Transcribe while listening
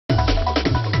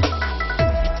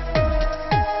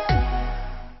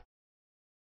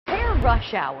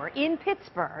rush hour in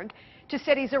Pittsburgh to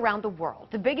cities around the world.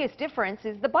 The biggest difference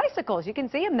is the bicycles. You can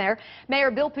see them there. Mayor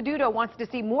Bill Peduto wants to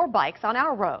see more bikes on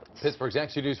our roads. Pittsburgh's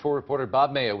Action News 4 reporter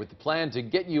Bob Mayo with the plan to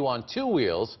get you on 2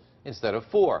 wheels instead of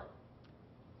 4.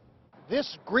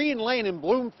 This green lane in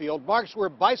Bloomfield marks where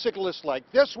bicyclists like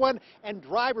this one and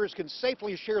drivers can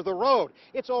safely share the road.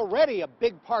 It's already a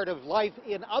big part of life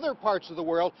in other parts of the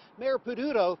world. Mayor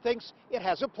Peduto thinks it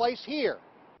has a place here.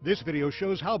 This video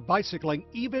shows how bicycling,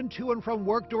 even to and from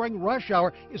work during rush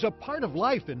hour, is a part of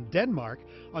life in Denmark.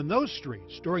 On those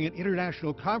streets, during an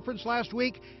international conference last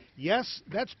week, yes,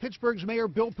 that's Pittsburgh's Mayor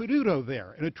Bill Peduto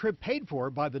there, in a trip paid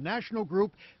for by the national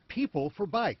group People for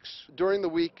Bikes. During the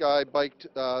week, I biked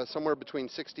somewhere between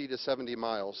 60 to 70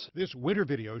 miles. This winter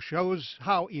video shows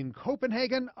how in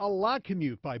Copenhagen, a lot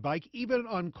commute by bike, even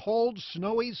on cold,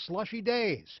 snowy, slushy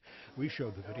days. We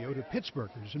showed the video to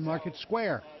Pittsburghers in Market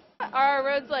Square. Are our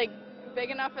roads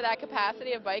big enough for that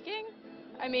capacity of biking?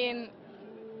 I mean,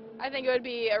 I think it would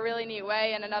be a really neat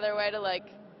way and another way to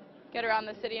get around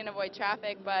the city and avoid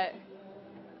traffic, but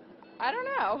I don't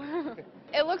know.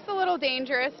 It looks a little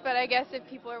dangerous, but I guess if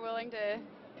people are willing to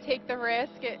take the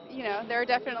risk, there are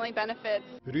definitely benefits.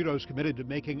 Peduto's committed to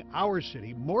making our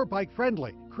city more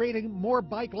bike-friendly, creating more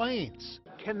bike lanes.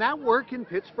 Can that work in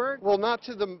Pittsburgh? Well, not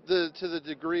to the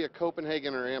degree of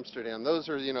Copenhagen or Amsterdam. Those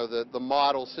are, the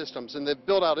model systems, and they've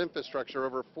built out infrastructure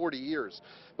over 40 years.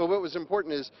 But what was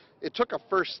important is it took a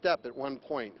first step at one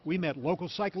point. We met local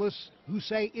cyclists who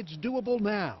say it's doable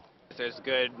now. There's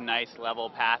good, nice, level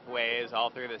pathways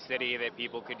all through the city that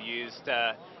people could use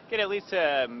to get at least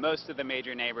to most of the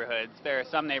major neighborhoods. There are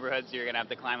some neighborhoods you're going to have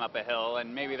to climb up a hill,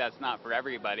 and maybe that's not for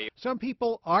everybody. Some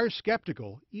people are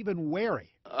skeptical, even wary.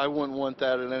 I wouldn't want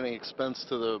that at any expense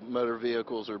to the motor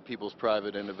vehicles or people's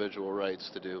private individual rights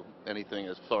to do anything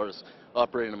as far as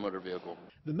operating a motor vehicle.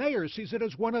 The mayor sees it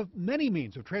as one of many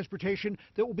means of transportation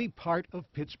that will be part of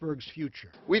Pittsburgh's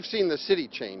future. We've seen the city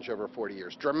change over 40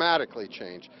 years, dramatically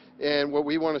change. And what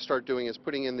we want to start doing is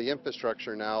putting in the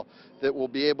infrastructure now that will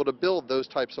be able to build those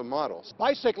types of models.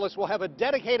 Bicyclists will have a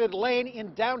dedicated lane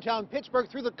in downtown Pittsburgh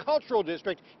through the Cultural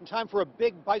District in time for a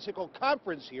big bicycle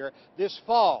conference here this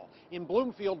fall. In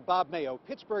Bloomfield, Bob Mayo,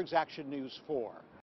 Pittsburgh's Action News 4.